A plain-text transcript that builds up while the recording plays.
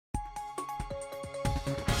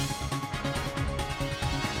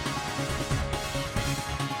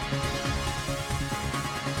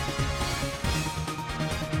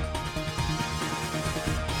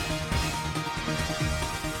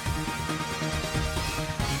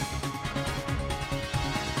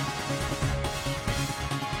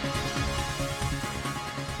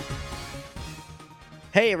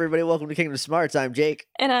Hey, everybody, welcome to Kingdom Smarts. I'm Jake,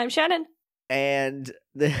 And I'm Shannon. and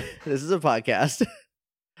this is a podcast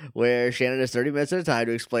where Shannon has 30 minutes at a time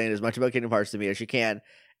to explain as much about Kingdom Hearts to me as she can.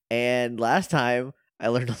 And last time, I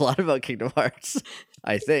learned a lot about Kingdom Hearts,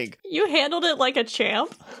 I think. You handled it like a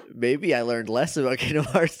champ. Maybe I learned less about Kingdom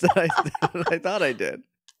Hearts than I thought I did.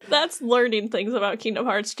 That's learning things about Kingdom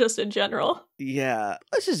Hearts just in general. Yeah,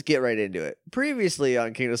 let's just get right into it. Previously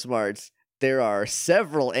on Kingdom Smarts, there are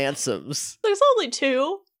several Ansems. There's only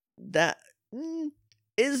two. That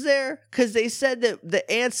is there? Because they said that the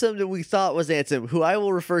Ansem that we thought was Ansem, who I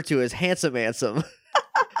will refer to as Handsome Ansem.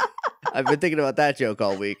 I've been thinking about that joke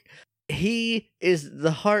all week. He is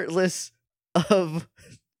the Heartless of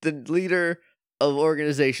the leader of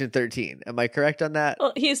Organization 13. Am I correct on that?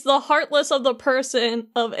 Well, he's the heartless of a person,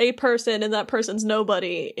 and that person's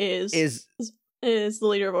nobody is the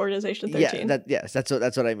leader of Organization 13. Yeah, that's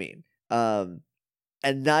what I mean. And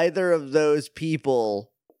neither of those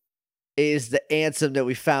people is the Ansem that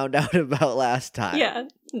we found out about last time. Yeah,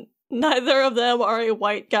 neither of them are a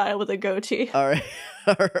white guy with a goatee. All right.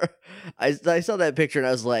 I saw that picture and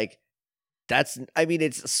I was like,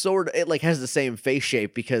 it's sort of, it like has the same face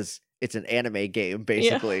shape because it's an anime game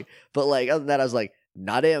basically. Yeah. But like other than that, I was like,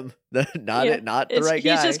 not him, not the right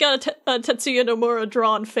guy. He's just got a Tetsuya Nomura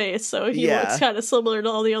drawn face, so he looks kind of similar to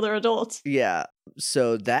all the other adults. Yeah.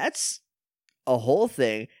 So that's a whole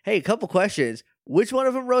thing. Hey, a couple questions. Which one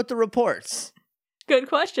of them wrote the reports? Good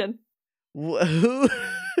question. Who?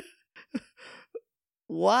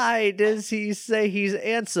 Why does he say he's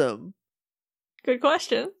Ansem? Good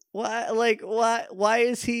question. Why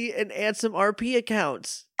is he an Ansem RP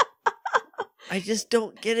account? I just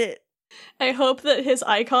don't get it. I hope that his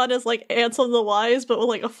icon is like Ansem the Wise, but with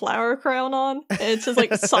like a flower crown on. And it's just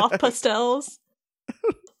like soft pastels.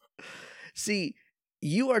 See,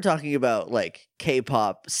 you are talking about like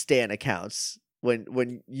K-pop stan accounts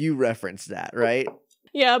when you reference that, right?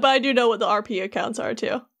 Yeah, but I do know what the RP accounts are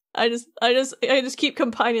too. I just keep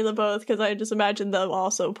combining them both because I just imagine them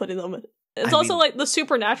also putting them. It's also like the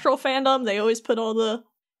Supernatural fandom. They always put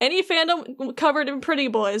any fandom covered in pretty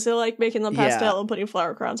boys. They like making them pastel and putting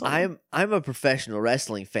flower crowns on them. I'm a professional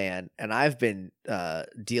wrestling fan, and I've been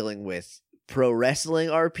dealing with pro wrestling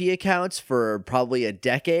RP accounts for probably a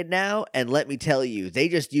decade now, and let me tell you, they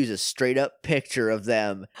just use a straight up picture of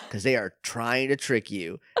them because they are trying to trick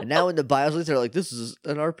you. And now in the bios list, they're like, this is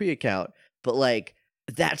an RP account, but like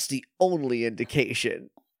that's the only indication,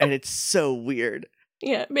 and it's so weird.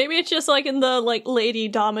 Yeah, maybe it's just like in the like lady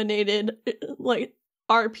dominated like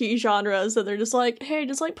RP genres that they're just like, hey,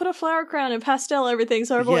 just like put a flower crown and pastel everything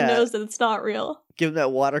so everyone knows that it's not real. Give them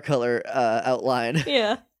that watercolor outline.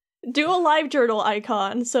 Yeah. Do a live journal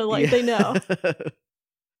icon so like they know.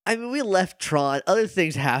 I mean, we left Tron. Other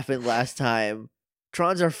things happened last time.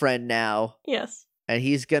 Tron's our friend now. Yes. And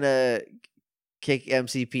he's gonna kick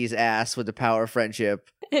MCP's ass with the power of friendship.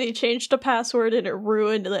 And he changed the password and it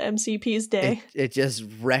ruined the MCP's day. It just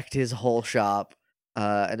wrecked his whole shop.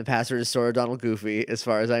 And the password is Sora Donald Goofy, as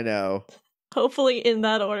far as I know. Hopefully in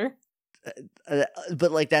that order.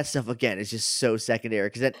 But like that stuff, again, is just so secondary.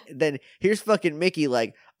 Because then here's fucking Mickey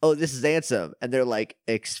like, oh, this is Ansem. And they're like,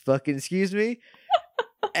 excuse me?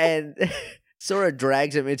 And Sora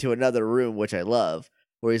drags him into another room, which I love,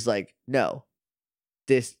 where he's like, no,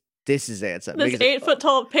 this is Ansem. This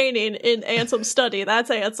 8-foot-tall painting in Ansem's study, that's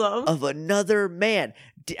Ansem. Of another man.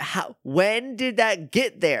 When did that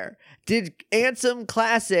get there? Did Ansem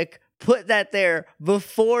Classic put that there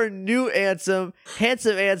before new Ansem,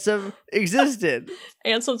 Handsome Ansem, existed?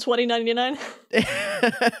 Ansem 2099?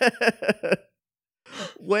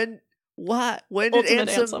 When did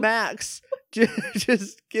Ansem Max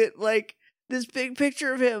just get like this big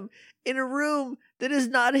picture of him in a room that is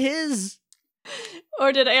not his?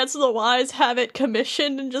 Or did Ansem the Wise have it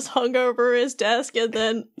commissioned and just hung over his desk, and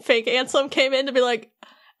then fake Ansem came in to be like,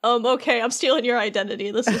 okay, I'm stealing your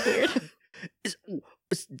identity. This is weird.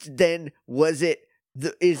 Then was it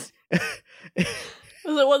was it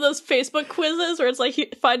one of those Facebook quizzes where it's like, you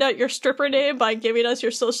find out your stripper name by giving us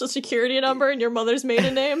your social security number and your mother's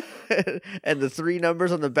maiden name? And the 3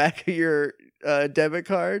 numbers on the back of your debit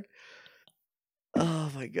card?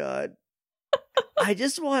 Oh my god. I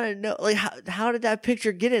just want to know, like, how did that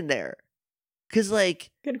picture get in there? Because, like...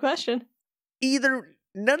 Good question. Either...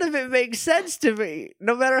 None of it makes sense to me.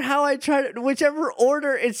 No matter how I try to... Whichever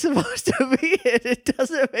order it's supposed to be in, it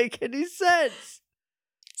doesn't make any sense.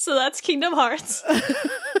 So that's Kingdom Hearts.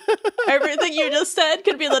 Everything you just said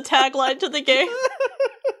could be the tagline to the game.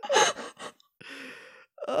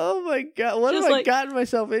 Oh my god, what have I gotten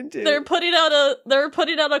myself into? They're putting out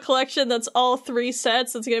a collection that's all 3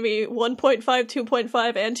 sets. It's gonna be 1.5,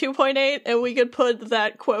 2.5, and 2.8, and we could put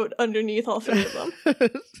that quote underneath all 3 of them.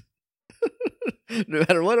 No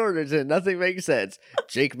matter what order it's in, nothing makes sense.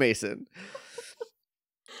 Jake Mason.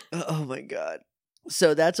 Oh my god.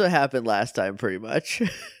 So that's what happened last time, pretty much.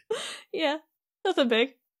 Yeah, nothing big.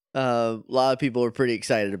 A lot of people were pretty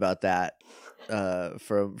excited about that,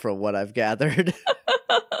 from what I've gathered.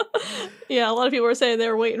 Yeah, a lot of people were saying they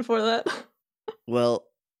were waiting for that. Well,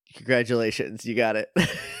 congratulations, you got it.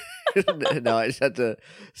 No, I just had to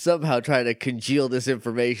somehow try to congeal this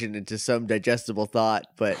information into some digestible thought,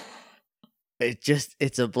 but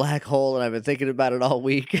it's a black hole, and I've been thinking about it all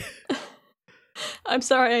week. I'm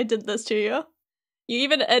sorry I did this to you. You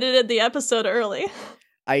even edited the episode early.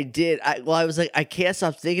 I did. I was like, I can't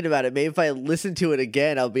stop thinking about it. Maybe if I listen to it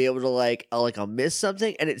again, I'll be able to I'll miss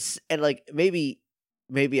something. And maybe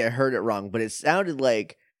I heard it wrong, but it sounded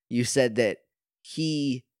like you said that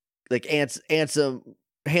he, like, handsome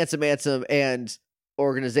and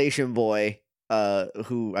organization boy,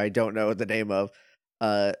 who I don't know the name of,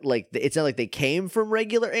 it sounded like they came from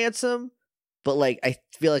regular Ansem, but I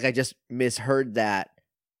feel like I just misheard that,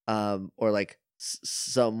 or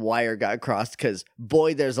some wire got crossed, because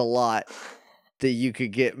boy, there's a lot that you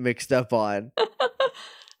could get mixed up on.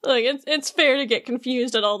 It's fair to get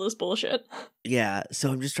confused at all this bullshit. Yeah,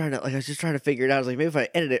 so I'm just trying to I was just trying to figure it out. I was like, maybe if I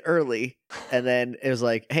edit it early, and then it was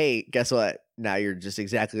like, hey, guess what? Now you're just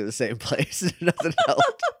exactly the same place. Nothing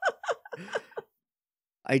helped.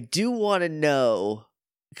 I do want to know,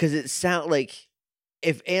 because it sounds like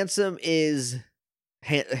if Ansem is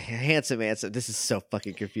handsome Ansem. This is so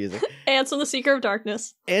fucking confusing. Ansem the Seeker of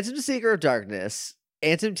Darkness. Ansem the Seeker of Darkness.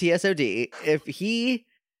 Ansem TSOD. If he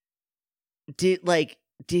did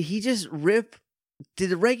he just rip? Did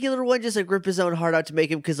the regular one just rip his own heart out to make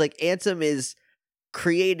him? Because Ansem is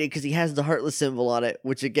created because he has the Heartless symbol on it,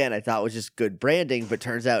 which again I thought was just good branding, but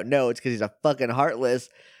turns out no, it's because he's a fucking Heartless.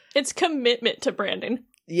 It's commitment to branding.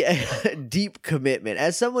 Yeah, deep commitment.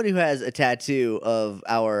 As someone who has a tattoo of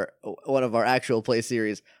one of our actual play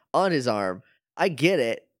series on his arm, I get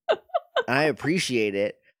it. I appreciate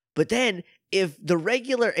it. But then if the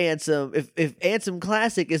regular Ansem, if Ansem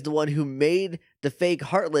Classic is the one who made the fake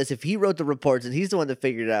Heartless, if he wrote the reports and he's the one that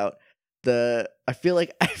figured it out, I feel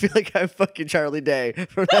like I'm fucking Charlie Day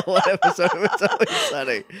from that one episode of It's Always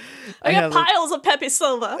Sunny. I got piles of Pepe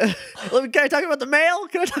Silva. Can I talk about the mail?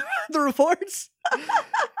 Can I talk about the reports?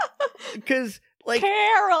 Because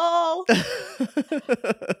Carol.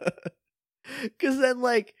 Because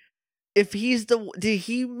then if he's did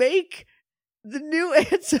he make the new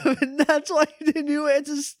Ansem, and that's why the new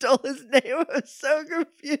Ansem stole his name? I'm so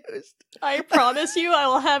confused. I promise you I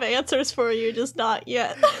will have answers for you, just not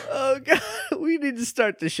yet. Oh god, we need to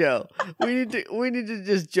start the show. We need to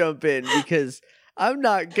just jump in, because I'm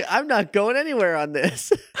not going anywhere on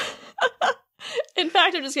this. In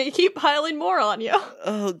fact, I'm just going to keep piling more on you.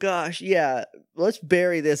 Oh gosh, yeah. Let's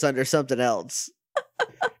bury this under something else.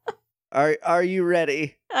 Are you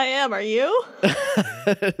ready? I am. Are you?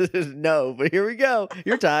 No, but here we go.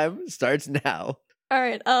 Your time starts now. All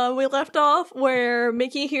right. We left off where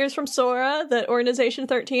Mickey hears from Sora that Organization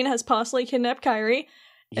 13 has possibly kidnapped Kairi.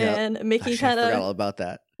 Yep. And Mickey kind of forgot all about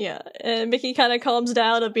that. Yeah, and Mickey kind of calms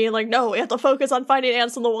down of being like, no, we have to focus on finding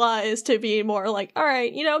Ansem the Wise, to be more like, all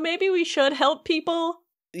right, maybe we should help people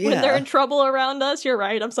when they're in trouble around us. You're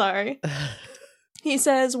right. I'm sorry. He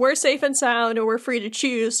says, we're safe and sound and we're free to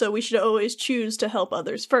choose, so we should always choose to help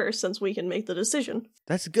others first, since we can make the decision.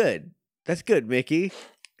 That's good. That's good, Mickey.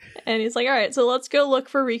 And he's like, all right, so let's go look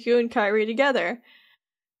for Riku and Kairi together.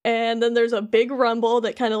 And then there's a big rumble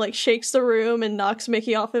that kind of shakes the room and knocks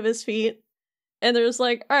Mickey off of his feet. And there's all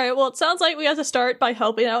right, well, it sounds like we have to start by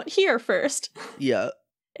helping out here first. Yeah.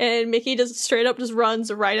 And Mickey just straight up just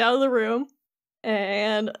runs right out of the room.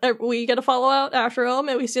 And we get to follow out after him,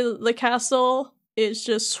 and we see that the castle is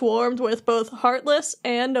just swarmed with both Heartless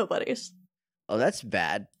and Nobodies. Oh, that's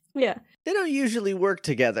bad. Yeah. They don't usually work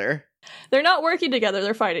together. They're not working together,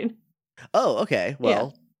 they're fighting. Oh, okay.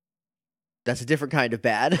 Well, That's a different kind of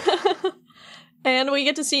bad. And we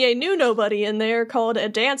get to see a new Nobody in there called a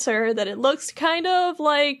Dancer, that it looks kind of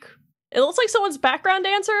like... It looks like someone's background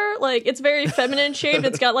dancer. It's very feminine shaped.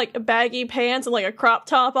 It's got baggy pants and a crop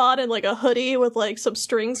top on, and a hoodie with some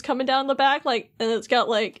strings coming down the back. And it's got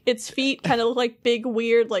its feet kind of look like big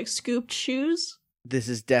weird scooped shoes. This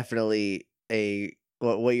is definitely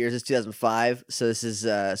what year is this? 2005. So this is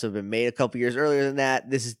it's been made a couple years earlier than that.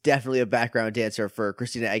 This is definitely a background dancer for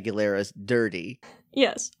Christina Aguilera's "Dirty."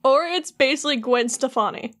 Yes, or it's basically Gwen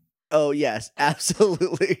Stefani. Oh yes,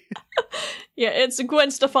 absolutely. Yeah, it's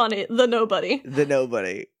Gwen Stefani, the nobody. The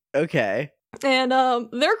nobody. Okay. And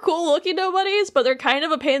they're cool looking nobodies, but they're kind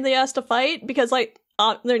of a pain in the ass to fight because like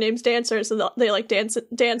their name's dancers, so they like dance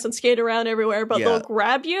and skate around everywhere, but they'll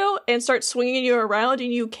grab you and start swinging you around,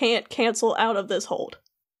 and you can't cancel out of this hold.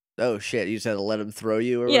 Oh shit, you just have to let them throw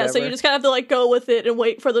you or whatever? Yeah, so you just kind of have to like go with it and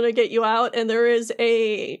wait for them to get you out, and there is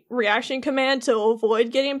a reaction command to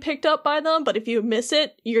avoid getting picked up by them, but if you miss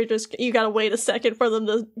it, you gotta wait a second for them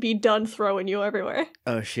to be done throwing you everywhere.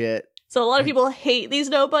 Oh shit. So a lot of people hate these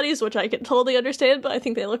nobodies, which I can totally understand, but I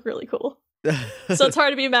think they look really cool. So it's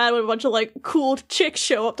hard to be mad when a bunch of like cool chicks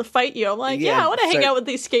show up to fight you. I'm like, I want to hang out with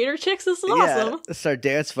these skater chicks. This is awesome. Start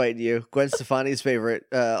dance fighting you. Gwen Stefani's favorite.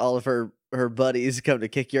 All of her buddies come to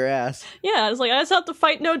kick your ass. Yeah, it's like I just have to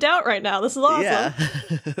fight No Doubt right now. This is awesome.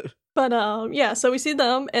 Yeah. But so we see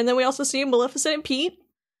them, and then we also see Maleficent and Pete.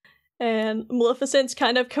 And Maleficent's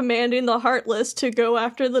kind of commanding the Heartless to go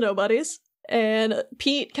after the nobodies. And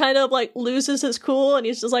Pete kind of like loses his cool, and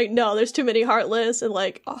he's just like, no, there's too many Heartless, and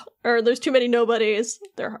like, or there's too many nobodies.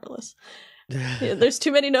 They're Heartless. Yeah, there's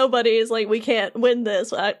too many nobodies, like, we can't win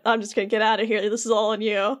this. I'm just gonna get out of here. This is all on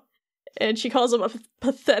you. And she calls him a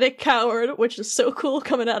pathetic coward, which is so cool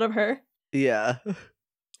coming out of her. Yeah.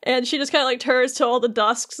 And she just kind of like turns to all the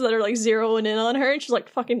Dusks that are like zeroing in on her, and she's like,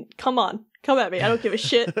 fucking, come on. Come at me. I don't give a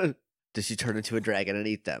shit. Does she turn into a dragon and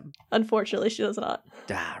eat them? Unfortunately, she does not.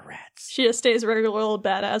 Rats. She just stays regular old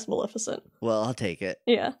badass Maleficent. Well, I'll take it.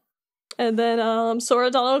 Yeah. And then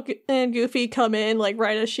Sora, Donald, and Goofy come in, like,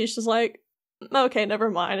 right as she's just like, okay,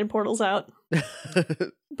 never mind, and portals out.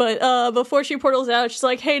 But before she portals out, she's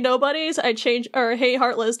like, hey, nobodies, hey,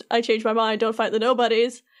 Heartless, I changed my mind, don't fight the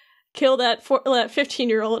nobodies. Kill that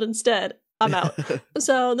 15-year-old instead. I'm out.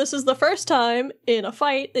 So this is the first time in a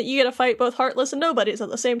fight that you get to fight both Heartless and nobodies at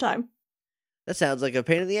the same time. That sounds like a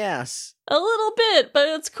pain in the ass. A little bit, but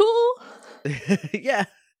it's cool. Yeah.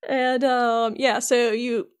 And so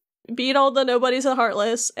you beat all the nobodies and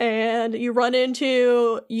Heartless, and you run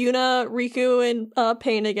into Yuna, Riku, and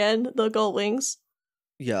Pain again, the Gullwings.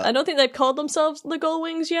 Yeah. I don't think they've called themselves the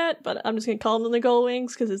Gullwings yet, but I'm just gonna call them the Gullwings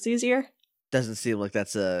because it's easier. Doesn't seem like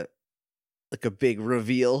that's a big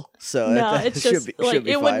reveal. So no, it's just should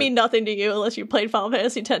be it would mean nothing to you unless you played Final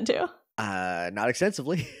Fantasy X too. Not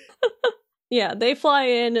extensively. Yeah, they fly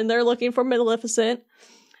in and they're looking for Maleficent,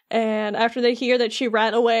 and after they hear that she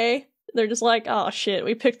ran away, they're just like, oh shit,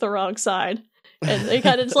 we picked the wrong side. And they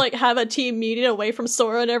kind of just like have a team meeting away from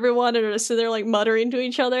Sora and everyone, and they're just sitting there like muttering to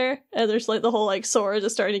each other, and there's like the whole like Sora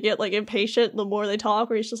just starting to get like impatient the more they talk,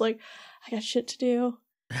 where he's just like, I got shit to do.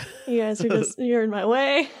 You guys are you're in my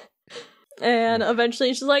way. And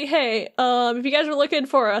eventually she's like, hey, if you guys are looking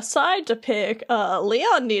for a side to pick,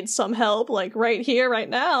 Leon needs some help, like right here, right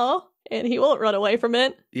now. And he won't run away from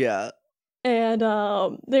it. Yeah. And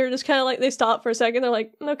they're just kind of like, they stop for a second. They're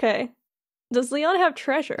like, okay, does Leon have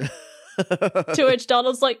treasure? To which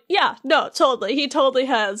Donald's like, yeah, no, totally. He totally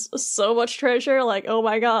has so much treasure. Like, oh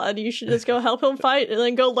my god, you should just go help him fight and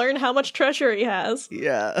then go learn how much treasure he has.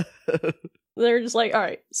 Yeah. They're just like, all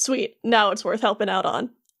right, sweet. Now it's worth helping out on.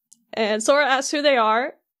 And Sora asks who they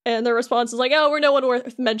are. And their response is like, oh, we're no one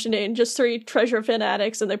worth mentioning. Just 3 treasure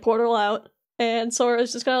fanatics. And they portal out. And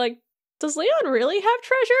Sora's just kind of like, does Leon really have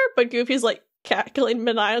treasure? But Goofy's like cackling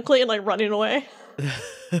maniacally and like running away.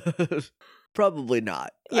 Probably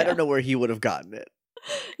not. Yeah. I don't know where he would have gotten it.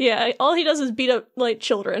 Yeah, all he does is beat up like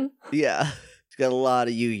children. Yeah, he's got a lot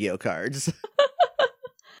of Yu-Gi-Oh cards.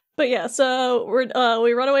 But yeah, so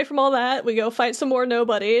we run away from all that. We go fight some more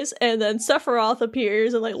nobodies, and then Sephiroth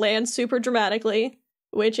appears and like lands super dramatically.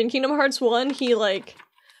 Which in Kingdom Hearts 1, he like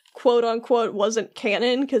quote unquote wasn't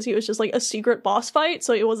canon because he was just like a secret boss fight,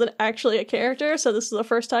 so he wasn't actually a character. So this is the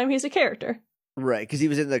first time he's a character. Right, because he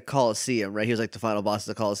was in the Colosseum, right? He was like the final boss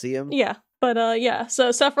of the Colosseum. Yeah. But so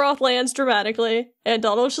Sephiroth lands dramatically, and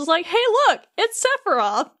Donald's just like, hey look, it's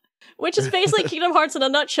Sephiroth! Which is basically Kingdom Hearts in a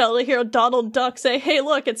nutshell, to hear Donald Duck say, hey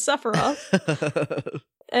look, it's Sephiroth.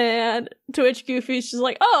 And to which Goofy's just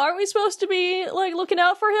like, oh, aren't we supposed to be like looking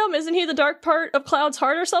out for him? Isn't he the dark part of Cloud's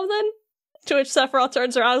heart or something? To which Sephiroth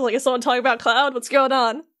turns around and is like, is someone talking about Cloud? What's going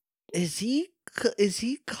on? Is he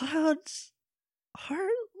Cloud's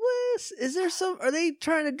heartless? Is there are they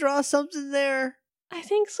trying to draw something there? I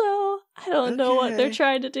think so. I don't know what they're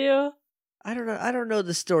trying to do. I don't know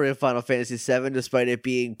the story of Final Fantasy VII, despite it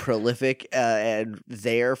being prolific and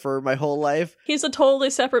there for my whole life. He's a totally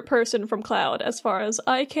separate person from Cloud, as far as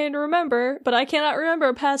I can remember, but I cannot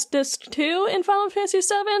remember past Disc 2 in Final Fantasy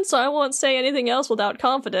VII, so I won't say anything else without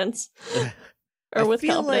confidence. Or with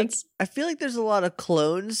confidence. I feel like there's a lot of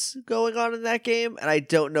clones going on in that game, and I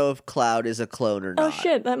don't know if Cloud is a clone or not. Oh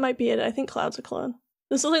shit, that might be it. I think Cloud's a clone.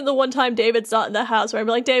 This is like the one time David's not in the house where I'm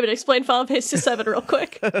like, David, explain Final Fantasy VII real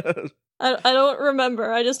quick. I don't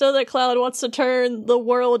remember. I just know that Cloud wants to turn the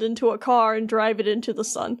world into a car and drive it into the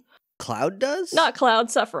sun. Cloud does? Not Cloud,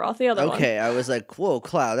 Sephiroth, the other one. Okay, I was like, whoa,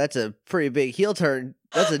 Cloud, that's a pretty big heel turn.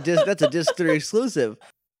 That's a disc 3 exclusive.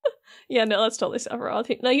 Yeah, no, that's totally Sephiroth.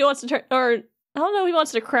 He wants to turn, or I don't know, he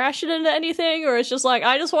wants to crash it into anything, or it's just like,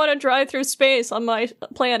 I just want to drive through space on my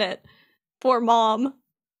planet for Mom.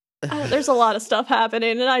 There's a lot of stuff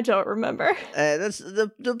happening, and I don't remember. That's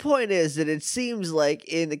the point is that it seems like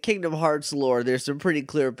in the Kingdom Hearts lore, there's some pretty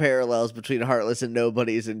clear parallels between Heartless and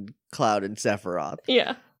Nobodies and Cloud and Sephiroth.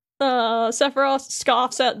 Yeah. Sephiroth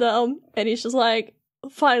scoffs at them, and he's just like,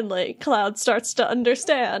 finally, Cloud starts to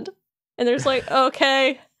understand. And there's like,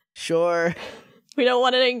 okay. Sure. We don't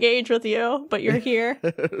want to engage with you, but you're here.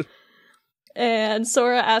 And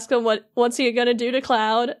Sora asks him what's he gonna do to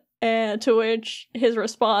Cloud, and to which his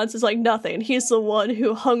response is like, nothing. He's the one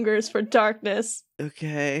who hungers for darkness.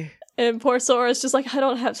 Okay. And poor Sora's just like, I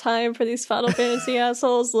don't have time for these Final Fantasy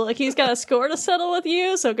assholes. Like, he's got a score to settle with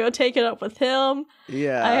you, so go take it up with him.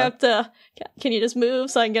 Yeah. I have to... Can you just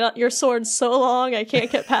move so I can get out? Your sword's so long, I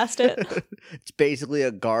can't get past it. It's basically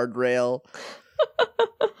a guardrail.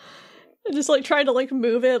 Just, like, trying to, like,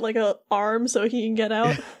 move it like a arm so he can get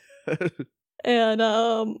out. And,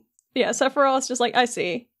 yeah, Sephiroth's just like, I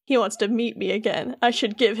see. He wants to meet me again. I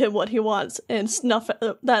should give him what he wants and snuff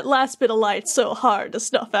that last bit of light so hard to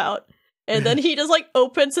snuff out. And then he just, like,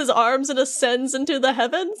 opens his arms and ascends into the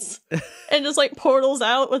heavens and just, like, portals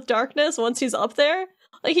out with darkness once he's up there.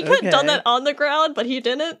 Like, he could have done that on the ground, but he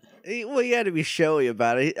didn't. Well, he had to be showy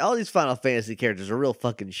about it. All these Final Fantasy characters are real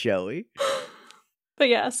fucking showy. But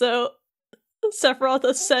yeah, so Sephiroth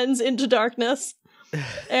ascends into darkness.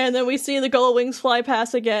 And then we see the Gull Wings fly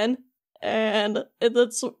past again. And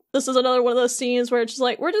this is another one of those scenes where it's just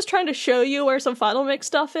like, we're just trying to show you where some Final Mix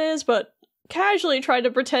stuff is, but casually trying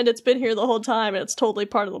to pretend it's been here the whole time and it's totally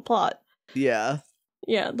part of the plot. Yeah.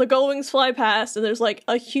 Yeah, the Gull Wings fly past and there's like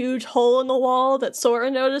a huge hole in the wall that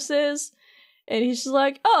Sora notices. And he's just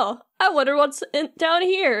like, oh, I wonder what's down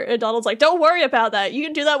here. And Donald's like, don't worry about that. You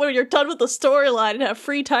can do that when you're done with the storyline and have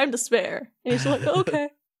free time to spare. And he's like, okay.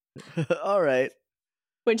 All right.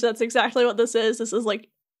 Which that's exactly what this is. This is like,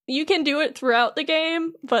 you can do it throughout the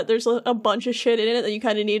game, but there's a bunch of shit in it that you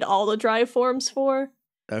kind of need all the drive forms for.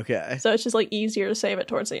 Okay. So it's just like easier to save it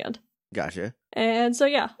towards the end. Gotcha. And so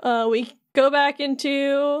yeah, we go back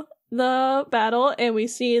into the battle and we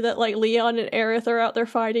see that like Leon and Aerith are out there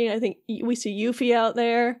fighting. I think we see Yuffie out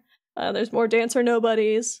there. There's more Dancer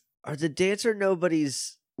Nobodies. Are the Dancer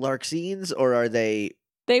Nobodies Larxenes or are they...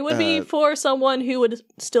 They would be for someone who would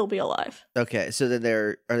still be alive. Okay, so then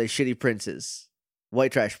are they Shitty Princes?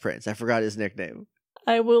 White Trash Prince. I forgot his nickname.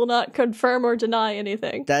 I will not confirm or deny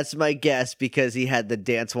anything. That's my guess because he had the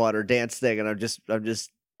dance water dance thing, and I'm just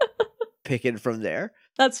picking from there.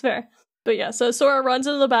 That's fair. But yeah, so Sora runs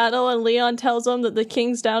into the battle, and Leon tells him that the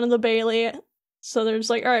king's down in the Bailey. So they're just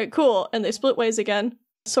like, all right, cool, and they split ways again.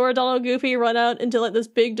 Sora, Donald, and Goofy run out into like this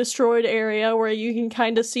big destroyed area where you can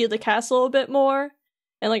kind of see the castle a bit more.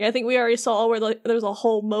 And, like, I think we already saw where like, there's a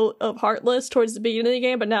whole moat of Heartless towards the beginning of the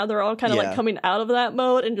game, but now they're all kind of, like, coming out of that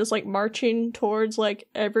moat and just, like, marching towards, like,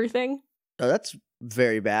 everything. Oh, that's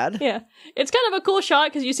very bad. Yeah. It's kind of a cool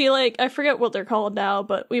shot, because you see, like, I forget what they're called now,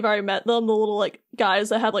 but we've already met them, the little, like, guys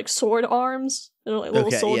that have, like, sword arms. They're, like,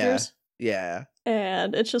 little soldiers. Yeah.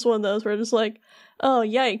 And it's just one of those where it's just like, oh,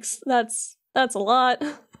 yikes, that's a lot.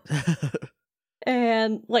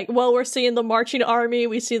 And, like, while we're seeing the marching army,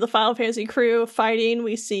 we see the Final Fantasy crew fighting,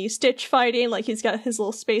 we see Stitch fighting, like, he's got his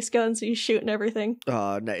little space guns, he's shooting everything.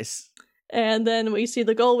 Oh, nice. And then we see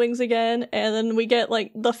the Gull Wings again, and then we get,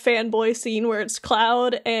 like, the fanboy scene where it's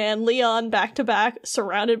Cloud and Leon back-to-back,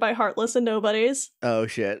 surrounded by Heartless and Nobodies. Oh,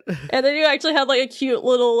 shit. And then you actually have, like, a cute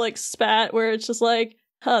little, like, spat where it's just like,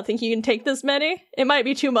 think you can take this many? It might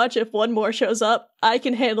be too much if one more shows up. I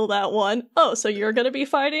can handle that one. Oh, so you're gonna be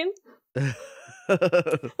fighting?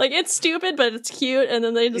 Like, it's stupid, but it's cute, and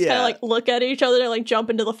then they just kind of, like, look at each other and, like, jump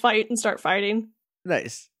into the fight and start fighting.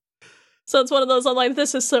 Nice. So it's one of those, I'm like,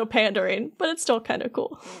 this is so pandering, but it's still kind of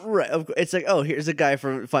cool. Right. It's like, oh, here's a guy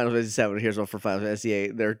from Final Fantasy VII, here's one from Final Fantasy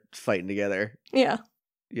VIII. They're fighting together. Yeah.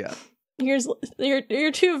 Yeah. Here's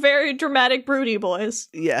your two very dramatic broody boys.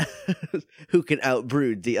 Yeah. Who can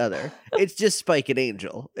outbrood the other. It's just Spike and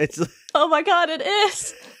Angel. It's Oh my god, it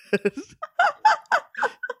is!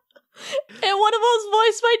 And one of them was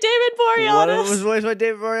voiced by David Boreanaz. One of them was voiced by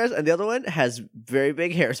David Boreanaz, and the other one has very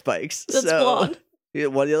big hair spikes. That's blonde. Yeah,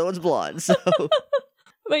 the other one's blonde, so...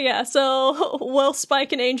 But yeah, so while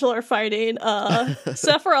Spike and Angel are fighting,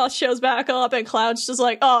 Sephiroth shows back up, and Cloud's just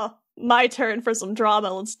like, oh, my turn for some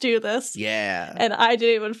drama. Let's do this. Yeah. And I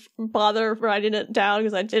didn't even bother writing it down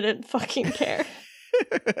because I didn't fucking care.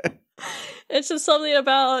 It's just something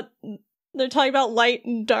about, they're talking about light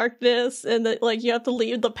and darkness, and that, like, you have to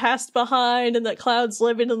leave the past behind, and that Cloud's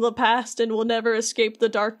living in the past and will never escape the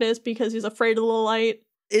darkness because he's afraid of the light.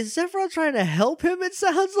 Is Sephiroth trying to help him, it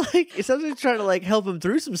sounds like? It sounds like he's trying to, like, help him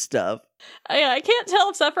through some stuff. I can't tell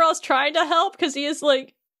if Sephiroth's trying to help, because he is,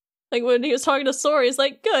 like when he was talking to Sora, he's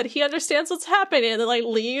like, good, he understands what's happening, and then, like,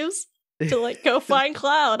 leaves to, like, go find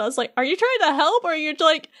Cloud. I was like, are you trying to help, or are you,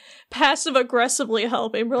 like, passive-aggressively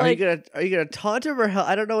helping? We're like, are you gonna taunt him or help?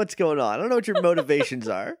 I don't know what's going on. I don't know what your motivations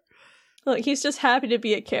are. Like, he's just happy to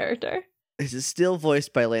be a character. Is it still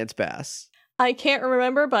voiced by Lance Bass? I can't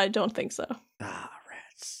remember, but I don't think so. Ah,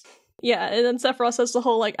 rats. Yeah, and then Sephiroth says the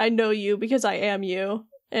whole, like, I know you because I am you.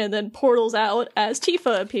 And then portals out as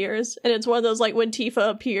Tifa appears. And it's one of those, like, when Tifa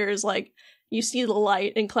appears, like, you see the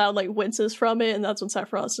light and Cloud, like, winces from it. And that's when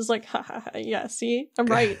Sephiroth is like, ha ha ha, yeah, see? I'm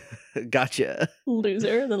right. Gotcha.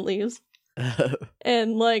 Loser, then leaves.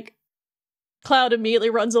 And, like, Cloud immediately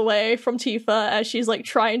runs away from Tifa as she's, like,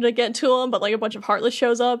 trying to get to him. But, like, a bunch of Heartless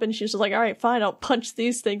shows up. And she's just like, all right, fine, I'll punch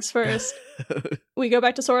these things first. We go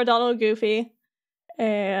back to Sora, Donald, and Goofy.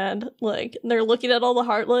 And, like, they're looking at all the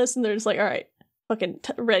Heartless. And they're just like, all right. Fucking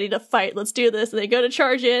ready to fight, let's do this. And they go to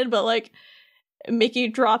charge in, but like Mickey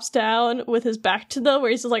drops down with his back to them,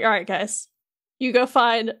 where he's just like, all right guys, you go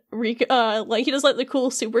find Riku. Like he does like the cool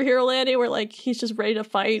superhero landing where like he's just ready to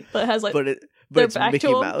fight, but has like but their it's back Mickey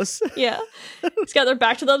to him. Mouse. Yeah, he's got their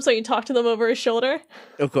back to them so he can talk to them over his shoulder,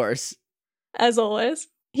 of course, as always.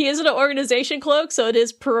 He is in an organization cloak, so it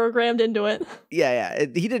is programmed into it. Yeah.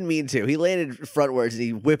 He didn't mean to. He landed frontwards and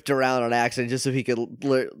he whipped around on accident just so he could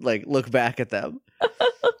look back at them.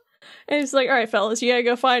 And he's like, all right, fellas, you gotta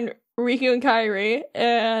go find Riku and Kairi.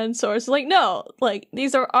 And Sora's like, no, like,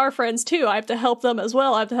 these are our friends too. I have to help them as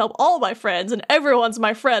well. I have to help all my friends, and everyone's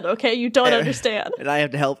my friend, okay? You don't understand. And I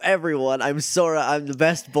have to help everyone. I'm Sora. I'm the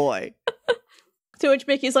best boy. To which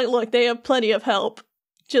Mickey's like, look, they have plenty of help.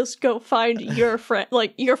 Just go find your friend,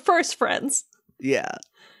 like, your first friends. Yeah.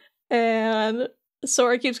 And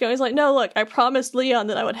Sora keeps going. He's like, no, look, I promised Leon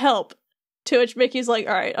that I would help. To which Mickey's like,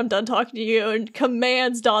 all right, I'm done talking to you, and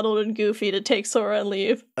commands Donald and Goofy to take Sora and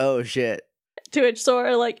leave. Oh, shit. To which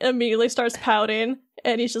Sora, like, immediately starts pouting,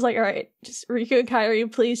 and he's just like, all right, just Riku and Kairi,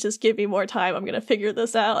 please just give me more time. I'm gonna figure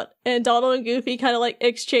this out. And Donald and Goofy kind of, like,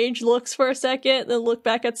 exchange looks for a second, then look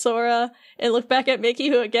back at Sora, and look back at Mickey,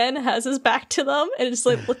 who, again, has his back to them, and just,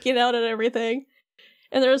 like, looking out at everything.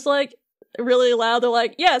 And there's, like, really loud, they're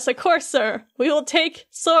like, yes, of course, sir. We will take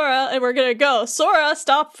Sora, and we're gonna go. Sora,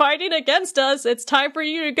 stop fighting against us. It's time for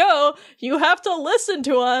you to go. You have to listen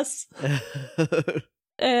to us.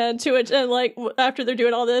 And to which, and like, after they're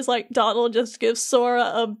doing all this, like, Donald just gives Sora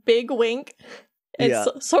a big wink. And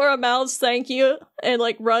Sora mouths thank you and,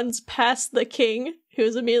 like, runs past the king,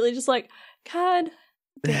 who's immediately just like, God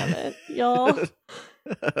damn it, y'all.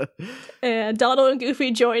 And Donald and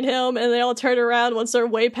Goofy join him, and they all turn around once they're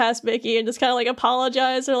way past Mickey and just kind of, like,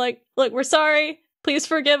 apologize. They're like, look, we're sorry. Please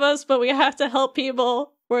forgive us, but we have to help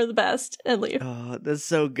people. We're the best, and leave. Oh, that's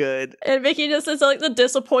so good. And Mickey just is like the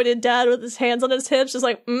disappointed dad with his hands on his hips, just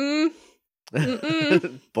like,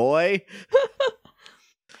 boy.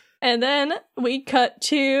 And then we cut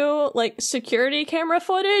to, like, security camera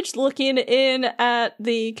footage looking in at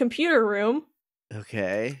the computer room.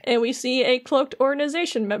 Okay. And we see a cloaked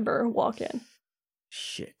organization member walk in.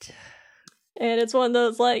 Shit. And it's one of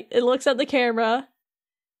those, like, it looks at the camera,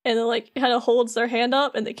 and it, like, kind of holds their hand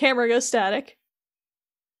up, and the camera goes static.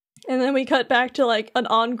 And then we cut back to, like, an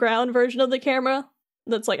on-ground version of the camera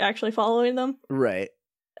that's, like, actually following them. Right.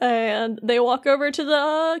 And they walk over to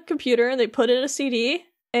the computer, and they put in a CD,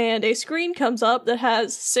 and a screen comes up that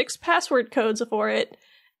has 6 password codes for it,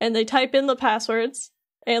 and they type in the passwords.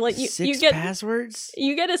 And, like, you get passwords?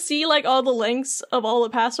 You get to see, like, all the links of all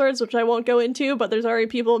the passwords, which I won't go into, but there's already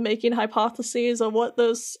people making hypotheses of what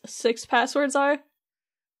those 6 passwords are.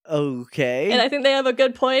 Okay. And I think they have a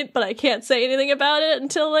good point, but I can't say anything about it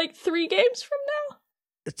until, like, 3 games from now.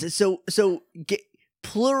 So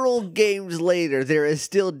plural games later, there is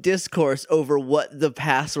still discourse over what the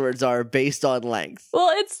passwords are based on length.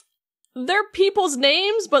 Well, they're people's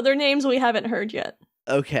names, but they're names we haven't heard yet.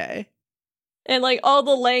 Okay. And, like, all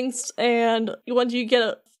the lengths, and once you get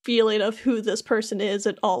a feeling of who this person is,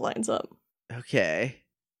 it all lines up. Okay.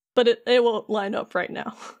 But it won't line up right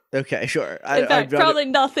now. Okay, sure. In fact, probably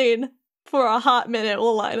nothing for a hot minute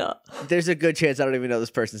will line up. There's a good chance I don't even know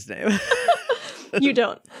this person's name. You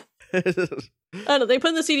don't. I don't know, they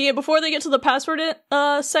put the CD in before they get to the password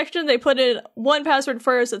section. They put in one password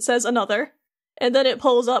first that says another, and then it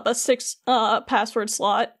pulls up a 6 password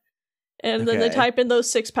slot, and then they type in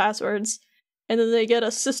those 6 passwords, and then they get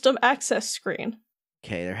a system access screen.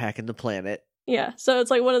 Okay, they're hacking the planet. Yeah, so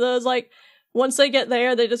it's like one of those, like, once they get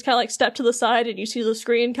there, they just kind of like step to the side, and you see the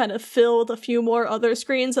screen kind of fill with a few more other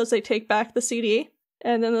screens as they take back the CD.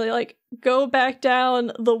 And then they like go back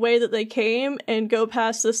down the way that they came and go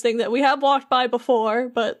past this thing that we have walked by before,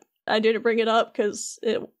 but I didn't bring it up because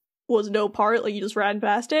it was no part, like you just ran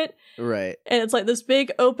past it. Right. And it's like this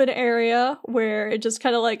big open area where it just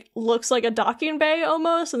kind of like looks like a docking bay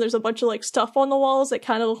almost, and there's a bunch of like stuff on the walls that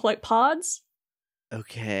kind of look like pods.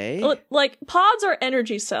 Okay. Like pods are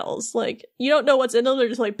energy cells. Like you don't know what's in them, they're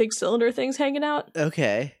just like big cylinder things hanging out.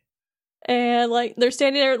 Okay. And, like, they're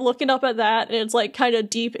standing there looking up at that, and it's, like, kind of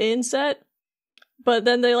deep inset. But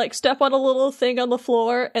then they, like, step on a little thing on the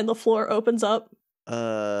floor, and the floor opens up.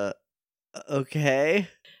 Okay.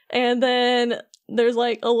 And then there's,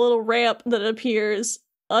 like, a little ramp that appears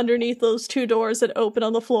underneath those 2 doors that open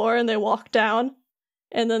on the floor, and they walk down.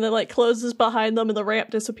 And then it, like, closes behind them, and the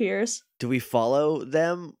ramp disappears. Do we follow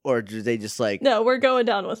them, or do they just, like... No, we're going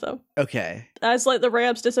down with them. Okay. As, like, the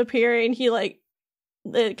ramp's disappearing, he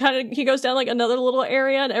goes down like another little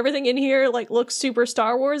area, and everything in here like looks super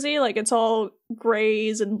Star Warsy, like it's all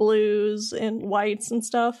grays and blues and whites and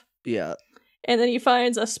stuff. Yeah. And then he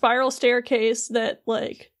finds a spiral staircase that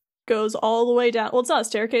like goes all the way down. Well, it's not a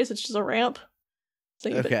staircase, it's just a ramp. So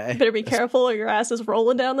you better be careful or your ass is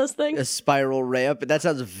rolling down this thing. A spiral ramp? That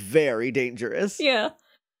sounds very dangerous. Yeah.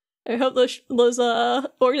 I hope those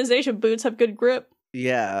organization boots have good grip.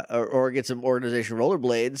 Yeah, or get some organization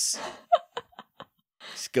rollerblades.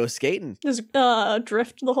 Just go skating. Just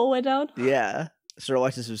drift the whole way down? Yeah. Started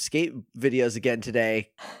watching some skate videos again today,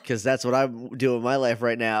 because that's what I'm doing in my life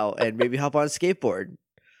right now, and maybe hop on a skateboard.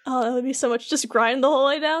 Oh, that would be so much. Just grind the whole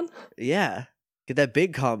way down? Yeah. Get that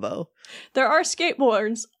big combo. There are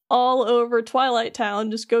skateboards all over Twilight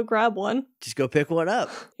Town. Just go grab one. Just go pick one up.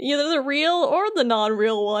 Either the real or the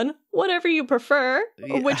non-real one. Whatever you prefer.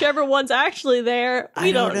 Yeah. Or whichever one's actually there.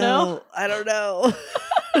 We don't know. I don't know.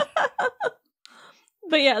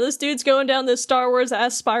 But yeah, this dude's going down this Star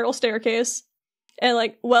Wars-ass spiral staircase. And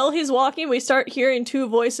like, while he's walking, we start hearing 2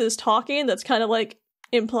 voices talking that's kind of like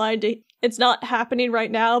implied to... It's not happening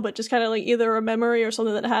right now, but just kind of like either a memory or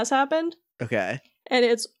something that has happened. Okay. And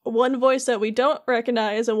it's one voice that we don't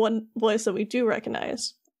recognize and one voice that we do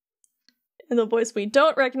recognize. And the voice we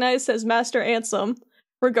don't recognize says, Master Ansem,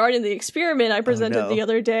 regarding the experiment I presented the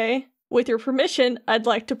other day, with your permission, I'd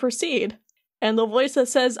like to proceed. And the voice that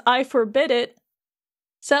says, I forbid it,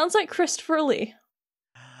 sounds like Christopher Lee.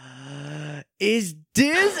 Is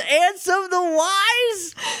Diz Ansem the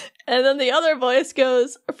Wise? And then the other voice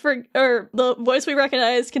goes, the voice we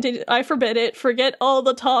recognize continues, I forbid it, forget all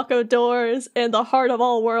the talk of doors and the heart of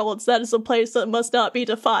all worlds, that is a place that must not be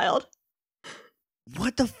defiled.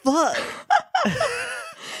 What the fuck?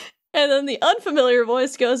 And then the unfamiliar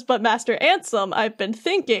voice goes, but Master Ansem, I've been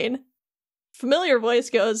thinking. Familiar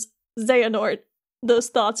voice goes, Xehanort, those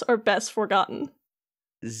thoughts are best forgotten.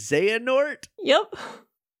 Xehanort? Yep.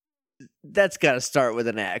 That's gotta start with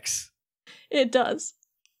an X. It does.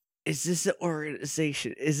 Is this an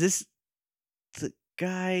organization? Is this the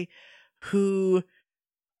guy who...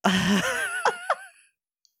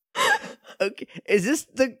 Okay, is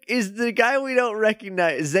the guy we don't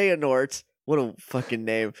recognize, Xehanort, what a fucking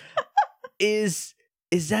name, is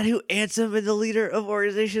that who Ansem and the leader of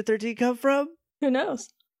Organization 13 come from? Who knows?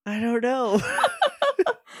 I don't know.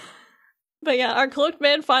 But yeah, our cloaked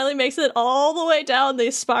man finally makes it all the way down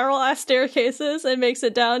these spiral-ass staircases and makes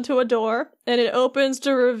it down to a door, and it opens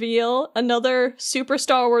to reveal another super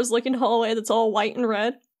Star Wars-looking hallway that's all white and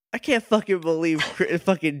red. I can't fucking believe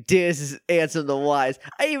fucking Diz is Ansem the Wise.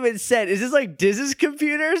 I even said, is this like Diz's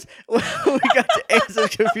computers? We got to Ansem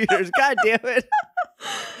computers. God damn it.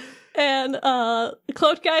 And the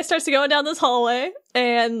cloaked guy starts to go down this hallway,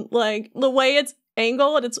 and like the way it's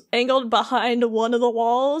angled behind one of the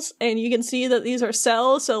walls, and you can see that these are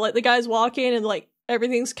cells, so like the guy's walking and like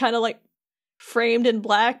everything's kind of like framed in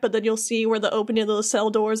black, but then you'll see where the opening of the cell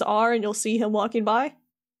doors are, and you'll see him walking by.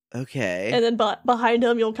 Okay. And then behind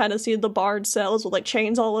him you'll kind of see the barred cells with like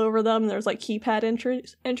chains all over them, and there's like keypad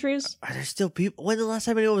entries. Are there still people? When the last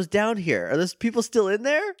time anyone was down here? Are those people still in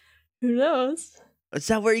there? Who knows? Is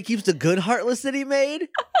that where he keeps the good Heartless that he made?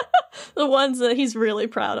 The ones that he's really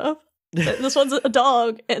proud of. This one's a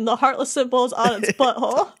dog, and the Heartless symbol is on its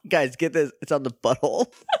butthole. Guys, get this. It's on the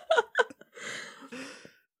butthole.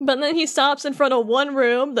 But then he stops in front of one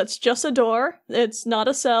room that's just a door. It's not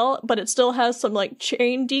a cell, but it still has some, like,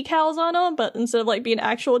 chain decals on them, but instead of, like, being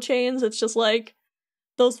actual chains, it's just, like,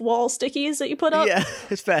 those wall stickies that you put up. Yeah,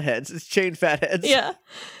 it's fatheads. It's chain fatheads. Yeah.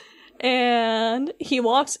 And he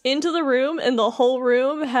walks into the room, and the whole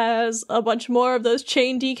room has a bunch more of those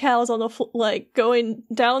chain decals on the going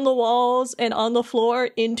down the walls and on the floor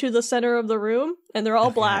into the center of the room, and they're all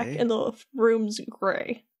black, and the room's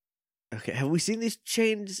gray. Okay, have we seen these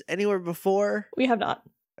chains anywhere before? We have not.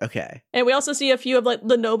 Okay. And we also see a few of like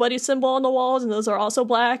the nobody symbol on the walls, and those are also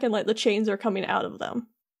black, and like the chains are coming out of them.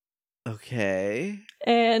 Okay.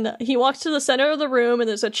 And he walks to the center of the room, and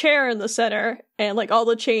there's a chair in the center, and like all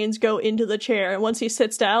the chains go into the chair. And once he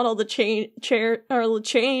sits down, all the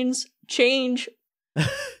chains change.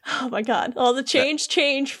 Oh my god! All the chains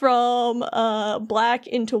change from black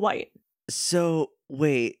into white. So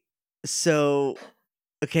wait.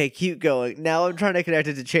 Okay, keep going. Now I'm trying to connect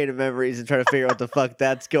it to Chain of Memories and trying to figure out what the fuck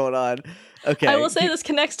that's going on. Okay. I will say this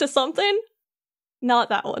connects to something. Not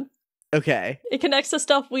that one. Okay. It connects to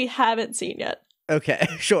stuff we haven't seen yet. Okay,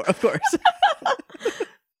 sure, of course.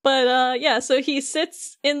 But yeah, so he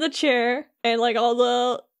sits in the chair, and like all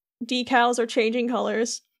the decals are changing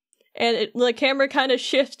colors, and the camera kind of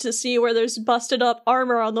shifts to see where there's busted up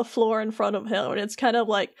armor on the floor in front of him, and it's kind of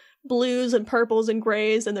like blues and purples and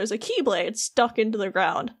grays, and there's a keyblade stuck into the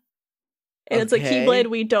ground. And it's a keyblade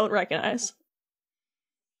we don't recognize.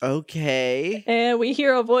 Okay. And we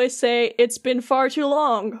hear a voice say, "It's been far too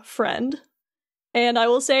long, friend." And I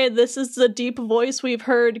will say this is the deep voice we've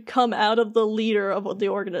heard come out of the leader of the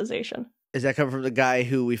organization. Is that coming from the guy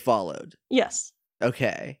who we followed? Yes.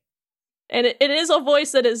 Okay. And it is a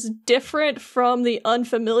voice that is different from the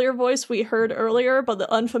unfamiliar voice we heard earlier, but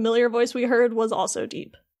the unfamiliar voice we heard was also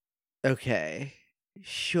deep. Okay.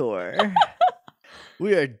 Sure.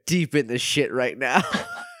 We are deep in the shit right now.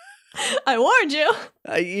 I warned you.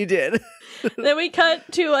 You did. Then we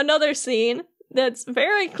cut to another scene that's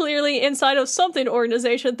very clearly inside of something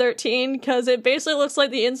Organization 13, because it basically looks like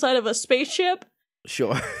the inside of a spaceship.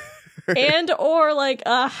 Sure. And or like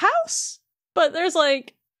a house. But there's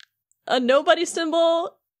like a nobody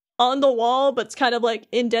symbol on the wall, but it's kind of like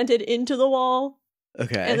indented into the wall.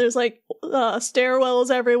 Okay. And there's like stairwells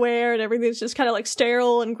everywhere, and everything's just kind of like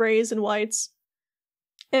sterile and grays and whites.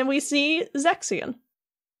 And we see Zexion.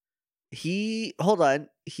 Hold on,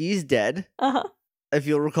 he's dead. Uh-huh. If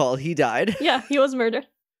you'll recall, he died. Yeah, he was murdered.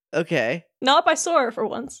 Okay. Not by Sora, for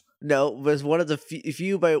once. No, was one of the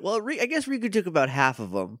few by... Well, I guess Riku took about half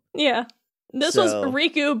of them. Yeah. This was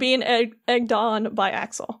Riku being egged on by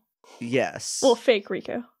Axel. Yes. Well, fake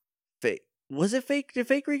Riku. Fake. Was it fake? Did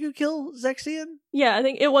fake Riku kill Zexion? Yeah, I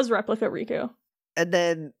think it was replica Riku. And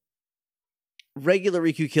then regular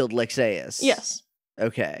Riku killed Lexaeus. Yes.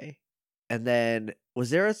 Okay. And then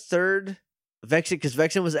was there a third Vexen? Because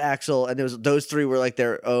Vexen was Axel, and those three were like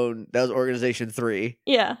their own. That was Organization 3.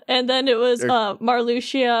 Yeah, and then it was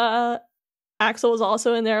Marluxia. Axel was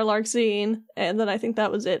also in there, Larxene, and then I think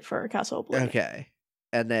that was it for Castle Oblivion. Okay.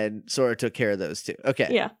 And then Sora took care of those two. Okay.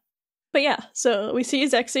 Yeah. But yeah, so we see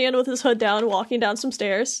Zexion with his hood down, walking down some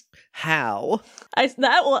stairs. How?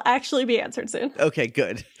 That will actually be answered soon. Okay,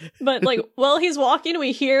 good. But like, while he's walking,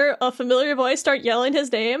 we hear a familiar voice start yelling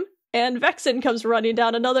his name, and Vexen comes running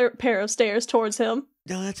down another pair of stairs towards him.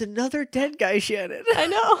 No, that's another dead guy, Shannon. I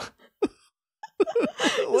know.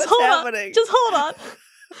 What's happening? Just hold on.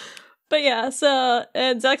 But yeah, so,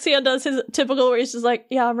 and Zexion does his typical where he's just like,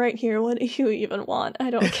 "Yeah, I'm right here. What do you even want? I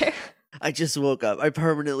don't care." I just woke up. I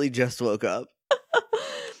permanently just woke up.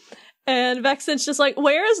 And Vexen's just like,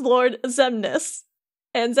 "Where is Lord Xemnas?"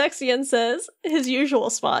 And Zexion says, "His usual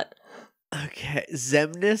spot." Okay,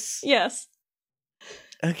 Xemnas? Yes.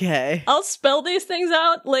 Okay. I'll spell these things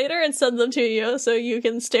out later and send them to you so you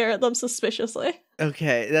can stare at them suspiciously.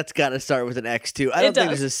 Okay, that's gotta start with an X too. I don't think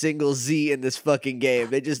there's a single Z in this fucking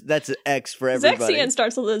game. That's an X for everybody. Zexion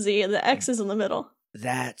starts with a Z and the X is in the middle.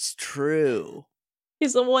 That's true.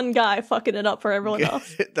 He's the one guy fucking it up for everyone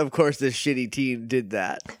else. Of course, this shitty team did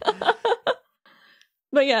that.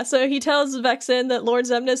 But yeah, so he tells Vexen that Lord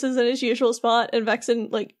Xemnas is in his usual spot, and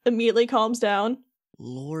Vexen like immediately calms down.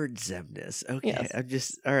 Lord Xemnas. Okay, yes. I'm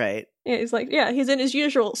just all right. Yeah, he's like, yeah, he's in his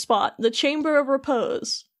usual spot, the Chamber of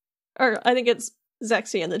Repose. Or I think it's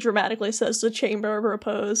Zexion that dramatically says the Chamber of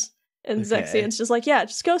Repose. And Zexion's just like, yeah,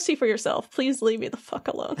 just go see for yourself. Please leave me the fuck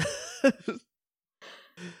alone.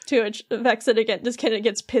 To which Vexen again just kind of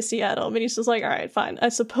gets pissy at him, and he's just like, all right, fine. I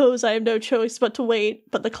suppose I have no choice but to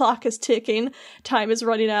wait, but the clock is ticking. Time is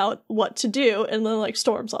running out. What to do? And then like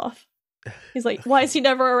storms off. He's like, why is he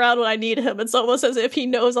never around when I need him? It's almost as if he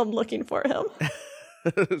knows I'm looking for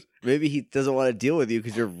him. Maybe he doesn't want to deal with you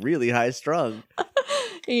because you're really high strung.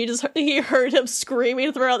 He heard him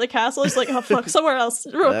screaming throughout the castle. He's like, oh fuck, somewhere else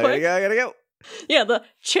real quick. I gotta go. Yeah, the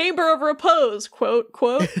chamber of repose, quote.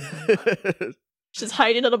 Just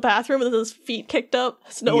hiding in a bathroom with his feet kicked up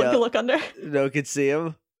so no one can look under. No one can see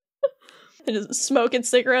him. And just smoking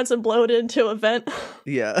cigarettes and blowing into a vent.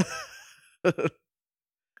 Yeah.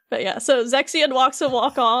 But yeah, so Zexion walks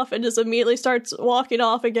off and just immediately starts walking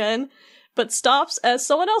off again, but stops as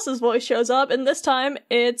someone else's voice shows up, and this time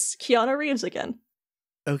it's Keanu Reeves again.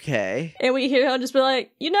 Okay. And we hear him just be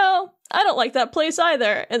like, I don't like that place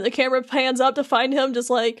either. And the camera pans up to find him just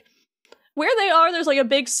like, where they are, there's like a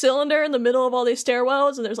big cylinder in the middle of all these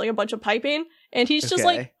stairwells, and there's like a bunch of piping, and he's just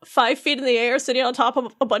like 5 feet in the air sitting on top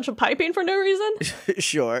of a bunch of piping for no reason.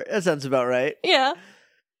 Sure, that sounds about right. Yeah.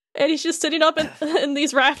 And he's just sitting up in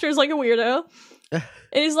these rafters like a weirdo. And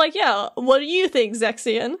he's like, yeah, what do you think,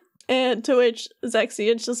 Zexion? And to which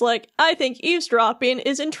Zexion's just like, I think eavesdropping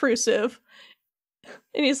is intrusive.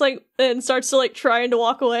 And he's like, and starts to like trying to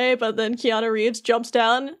walk away, but then Keanu Reeves jumps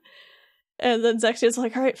down. And then Zexion's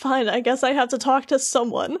like, all right, fine, I guess I have to talk to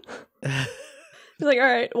someone. He's like, all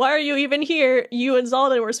right, why are you even here? You and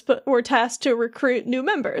Xaldin were tasked to recruit new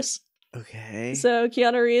members. Okay. So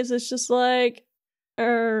Keanu Reeves is just like,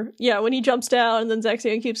 when he jumps down and then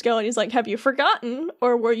Zexion keeps going, he's like, have you forgotten,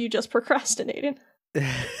 or were you just procrastinating?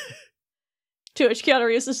 To which Keanu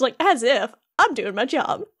Reeves is like, as if, I'm doing my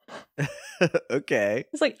job. Okay.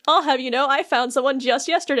 He's like, I'll have you know, I found someone just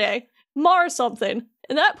yesterday. Mars something.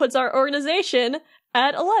 And that puts our organization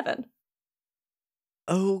at 11.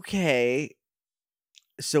 Okay.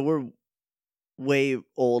 So we're way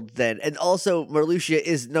old then. And also, Marluxia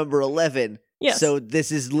is number 11. Yes. So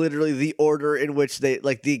this is literally the order in which they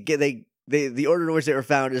the order in which they were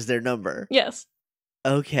found is their number. Yes.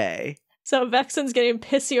 Okay. So Vexen's getting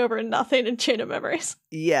pissy over nothing in Chain of Memories.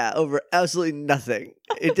 Yeah, over absolutely nothing.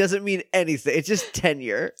 It doesn't mean anything. It's just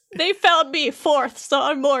tenure. They found me 4th, so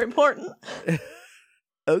I'm more important.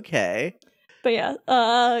 Okay. But yeah,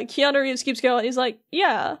 Keanu Reeves keeps going. He's like,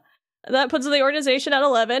 yeah, that puts the organization at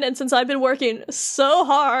 11, and since I've been working so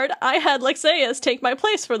hard, I had Lexaeus take my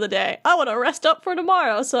place for the day. I want to rest up for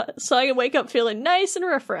tomorrow, so I can wake up feeling nice and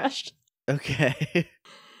refreshed. Okay.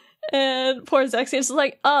 And poor Zexion's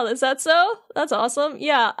like, oh, is that so? That's awesome.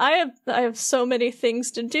 Yeah, I have so many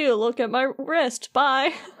things to do. Look at my wrist.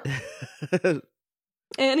 Bye.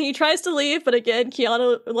 And he tries to leave, but again,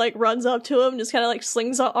 Keanu, like, runs up to him, just kind of, like,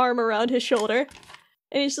 slings an arm around his shoulder.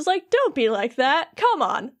 And he's just like, don't be like that. Come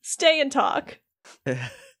on. Stay and talk. And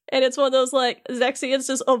it's one of those, like, Zexion's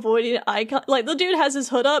just avoiding eye contact. Like, the dude has his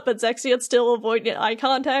hood up, but Zexion's still avoiding eye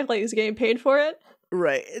contact, like he's getting paid for it.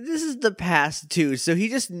 Right. This is the past, too, so he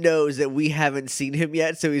just knows that we haven't seen him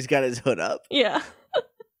yet, so he's got his hood up. Yeah.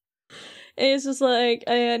 And he's just like,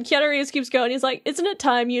 and Keanu Reeves keeps going, he's like, isn't it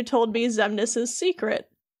time you told me Xemnas' secret?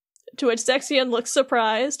 To which Zexion looks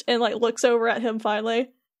surprised and, like, looks over at him finally.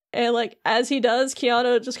 And, like, as he does,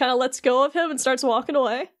 Keanu just kind of lets go of him and starts walking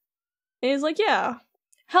away. And he's like, yeah.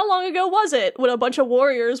 How long ago was it when a bunch of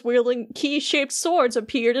warriors wielding key-shaped swords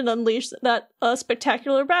appeared and unleashed that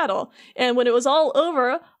spectacular battle? And when it was all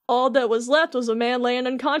over, all that was left was a man laying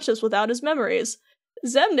unconscious without his memories.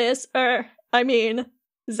 Xemnas,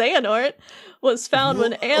 Xehanort, was found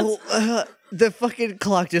when ants... the fucking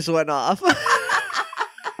clock just went off.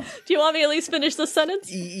 Do you want me to at least finish the sentence?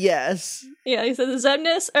 Yes. Yeah, he said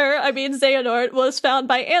Xehanort was found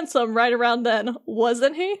by Ansem right around then,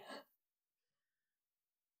 wasn't he?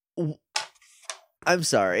 I'm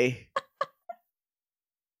sorry.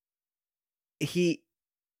 Can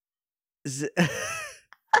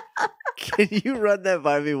you run that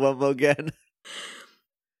by me one more again?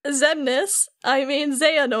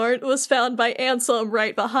 Xehanort was found by Ansem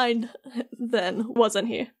right behind then, wasn't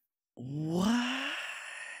he? What?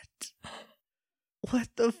 What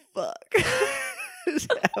the fuck is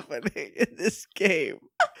happening in this game?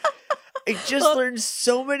 I just learned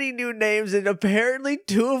so many new names, and apparently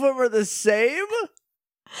 2 of them are the same?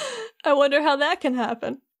 I wonder how that can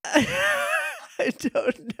happen. I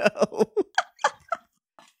don't know.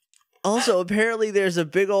 Also, apparently there's a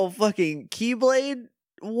big old fucking Keyblade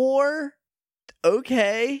war?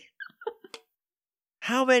 Okay.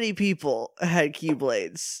 How many people had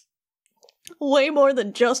Keyblades? Way more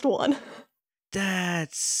than just one.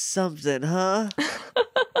 That's something, huh?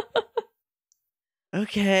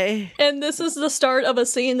 Okay. And this is the start of a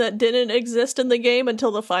scene that didn't exist in the game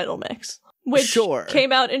until the final mix. Which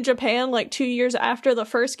came out in Japan like 2 years after the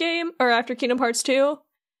first game, or after Kingdom Hearts 2,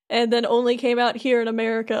 and then only came out here in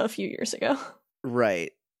America a few years ago.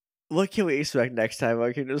 Right. What can we expect next time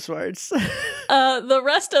on Kingdom Hearts? The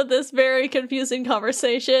rest of this very confusing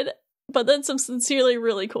conversation, but then some sincerely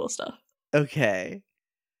really cool stuff. Okay.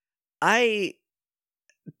 I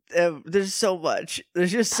There's so much.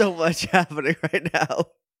 There's just so much happening right now.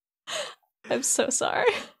 I'm so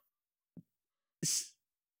sorry.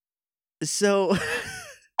 So,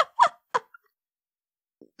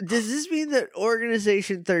 does this mean that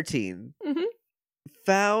Organization 13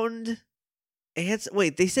 found Ansem?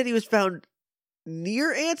 Wait, they said he was found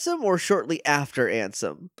near Ansem or shortly after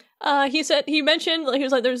Ansem? He mentioned, he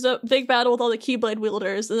was like, there's a big battle with all the Keyblade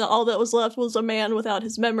wielders, and all that was left was a man without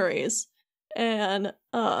his memories. And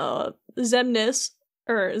Xemnas,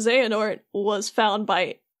 or Xehanort, was found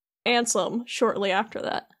by Ansem shortly after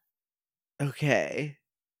that. Okay.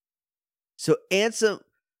 So Ansem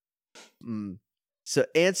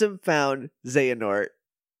found Xehanort,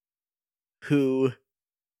 who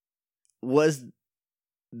was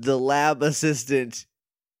the lab assistant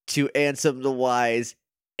to Ansem the Wise,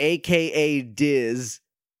 aka Diz,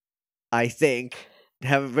 I think.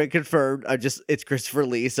 Haven't been confirmed. It's Christopher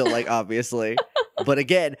Lee, so like obviously. But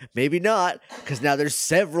again, maybe not, because now there's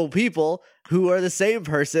several people who are the same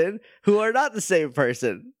person who are not the same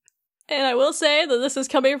person. And I will say that this is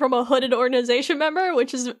coming from a hooded organization member,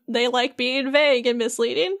 which is they like being vague and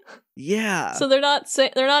misleading. Yeah. So they're not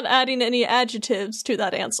adding any adjectives to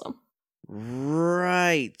that Ansem.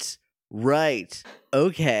 Right.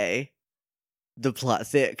 Okay. The plot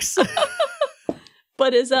thickens.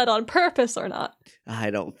 But is that on purpose or not? I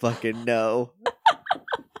don't fucking know.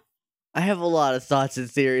 I have a lot of thoughts and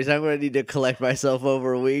theories. I'm going to need to collect myself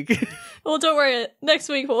over a week. Well, don't worry. Next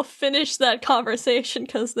week we'll finish that conversation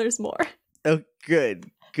because there's more. Oh,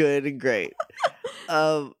 good and great.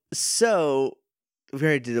 So we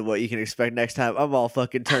already did what you can expect next time. I'm all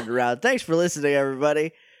fucking turned around. Thanks for listening,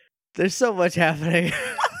 everybody. There's so much happening.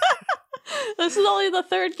 This is only the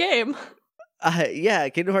third game. Yeah,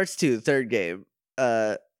 Kingdom Hearts 2, the third game.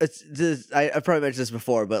 I probably mentioned this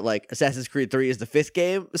before, but like Assassin's Creed 3 is the fifth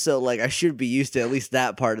game, so like I should be used to at least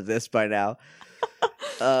that part of this by now.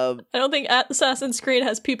 I don't think Assassin's Creed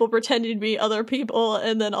has people pretending to be other people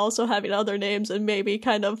and then also having other names and maybe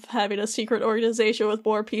kind of having a secret organization with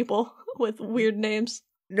more people with weird names.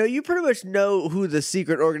 No, you pretty much know who the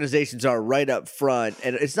secret organizations are right up front,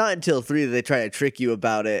 and it's not until 3 that they try to trick you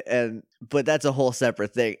about it, but that's a whole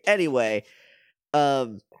separate thing. Anyway,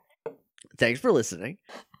 thanks for listening.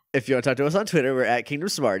 If you want to talk to us on Twitter, we're at Kingdom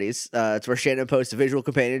Smarties. It's where Shannon posts a visual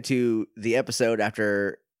companion to the episode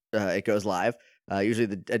after it goes live.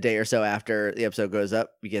 Usually a day or so after the episode goes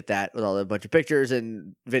up, you get that with a bunch of pictures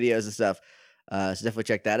and videos and stuff. So definitely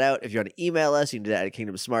check that out. If you want to email us, you can do that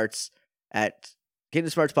at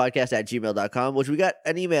kingdomsmartspodcast@gmail.com, which we got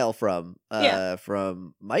an email from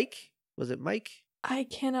Mike. Was it Mike? I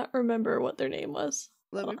cannot remember what their name was.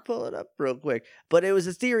 Let me pull it up real quick. But it was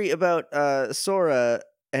a theory about Sora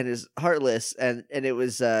and his Heartless, and it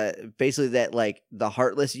was basically that like the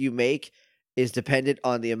Heartless you make is dependent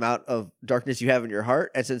on the amount of darkness you have in your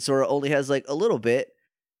heart, and since Sora only has like a little bit,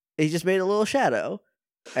 he just made a little shadow.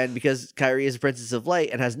 And because Kairi is a Princess of Light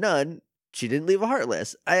and has none, she didn't leave a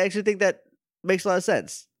Heartless. I actually think that makes a lot of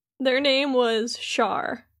sense. Their name was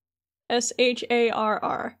Shar.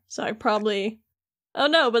 Sharr. So I probably... Oh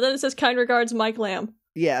no, but then it says kind regards Mike Lamb.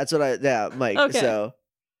 Yeah, that's Mike. Okay. So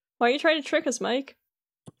why are you trying to trick us, Mike?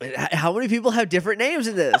 How many people have different names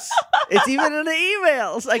in this? It's even in the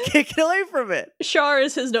emails. I can't get away from it. Shar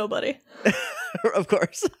is his nobody. Of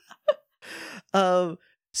course. So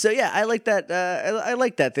yeah, I like that. I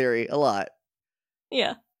like that theory a lot.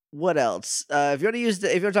 Yeah. What else? If you want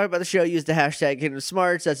to talk about the show, use the hashtag Kingdom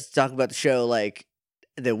Smarts. That's to talk about the show like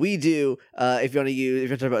that we do. If you want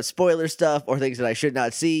to talk about spoiler stuff or things that I should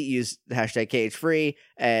not see, use the hashtag CageFree,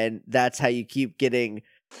 and that's how you keep getting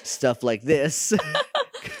stuff like this.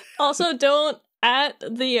 Also, don't at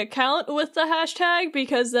the account with the hashtag,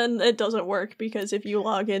 because then it doesn't work, because if you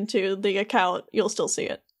log into the account, you'll still see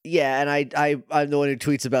it. Yeah, and I'm the one who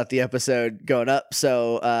tweets about the episode going up,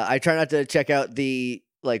 so I try not to check out the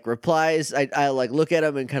like replies. I like look at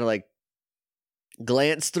them and kind of like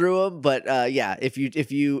glance through them, but yeah, if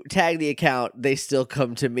you tag the account, they still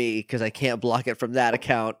come to me because I can't block it from that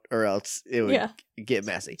account, or else it would get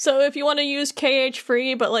messy. So if you want to use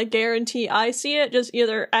KH-free but like guarantee I see it, just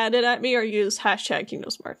either add it at me or use hashtag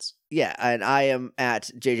Kingdom Smarts. Yeah, and I am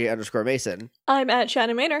at JJ_Mason. I'm at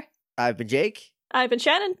Shannon Maynor. I've been Jake. I've been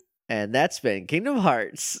Shannon. And that's been Kingdom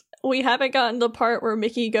Hearts. We haven't gotten the part where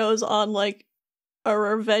Mickey goes on like a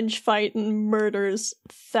revenge fight and murders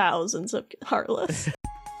thousands of Heartless.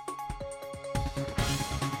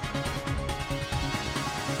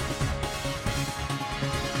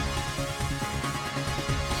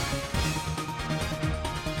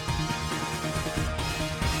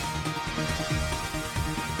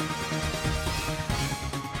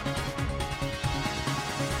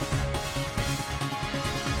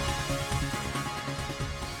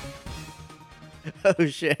 Oh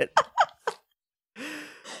shit.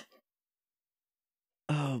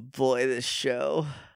 Oh boy, this show.